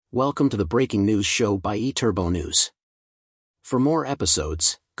Welcome to the Breaking News Show by eTurbo News. For more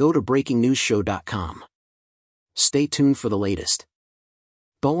episodes, go to breakingnewsshow.com. Stay tuned for the latest.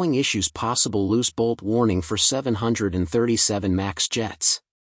 Boeing issues possible loose bolt warning for 737 MAX jets.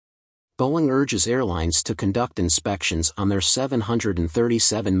 Boeing urges airlines to conduct inspections on their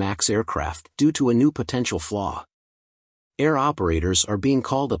 737 MAX aircraft due to a new potential flaw. Air operators are being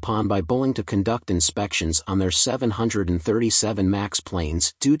called upon by Boeing to conduct inspections on their 737 MAX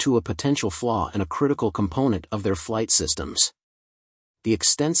planes due to a potential flaw in a critical component of their flight systems. The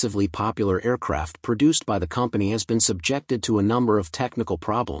extensively popular aircraft produced by the company has been subjected to a number of technical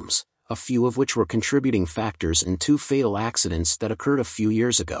problems, a few of which were contributing factors in two fatal accidents that occurred a few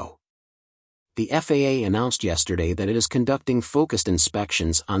years ago. The FAA announced yesterday that it is conducting focused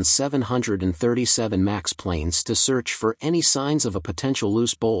inspections on 737 MAX planes to search for any signs of a potential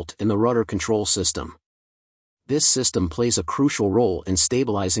loose bolt in the rudder control system. This system plays a crucial role in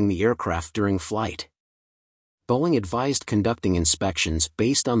stabilizing the aircraft during flight. Boeing advised conducting inspections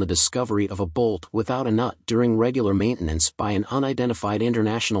based on the discovery of a bolt without a nut during regular maintenance by an unidentified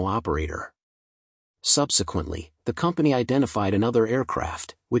international operator. Subsequently, the company identified another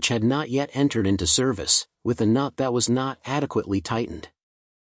aircraft, which had not yet entered into service, with a nut that was not adequately tightened.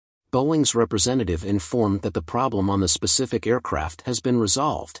 Boeing's representative informed that the problem on the specific aircraft has been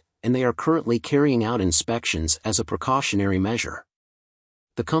resolved, and they are currently carrying out inspections as a precautionary measure.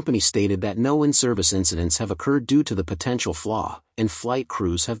 The company stated that no in-service incidents have occurred due to the potential flaw, and flight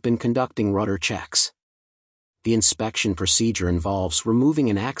crews have been conducting rudder checks. The inspection procedure involves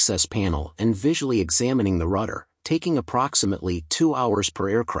removing an access panel and visually examining the rudder, taking approximately 2 hours per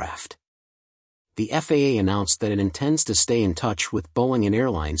aircraft. The FAA announced that it intends to stay in touch with Boeing and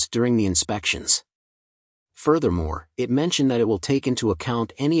airlines during the inspections. Furthermore, it mentioned that it will take into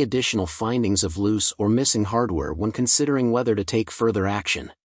account any additional findings of loose or missing hardware when considering whether to take further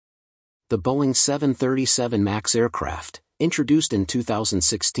action. The Boeing 737 MAX aircraft, introduced in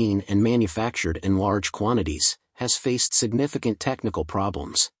 2016 and manufactured in large quantities, has faced significant technical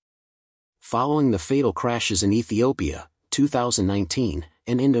problems. Following the fatal crashes in Ethiopia, 2019,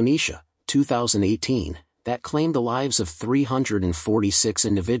 and Indonesia, 2018, that claimed the lives of 346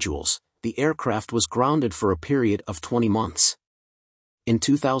 individuals, the aircraft was grounded for a period of 20 months. In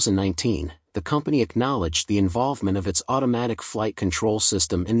 2019, the company acknowledged the involvement of its automatic flight control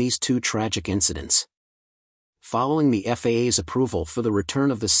system in these two tragic incidents. Following the FAA's approval for the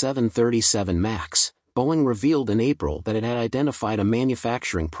return of the 737 MAX, Boeing revealed in April that it had identified a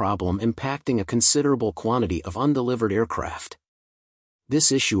manufacturing problem impacting a considerable quantity of undelivered aircraft.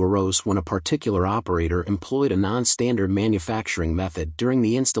 This issue arose when a particular operator employed a non-standard manufacturing method during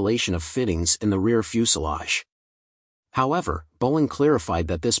the installation of fittings in the rear fuselage. However, Boeing clarified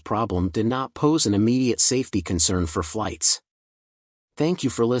that this problem did not pose an immediate safety concern for flights. Thank you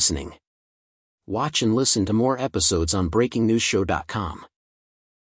for listening. Watch and listen to more episodes on breakingnewsshow.com.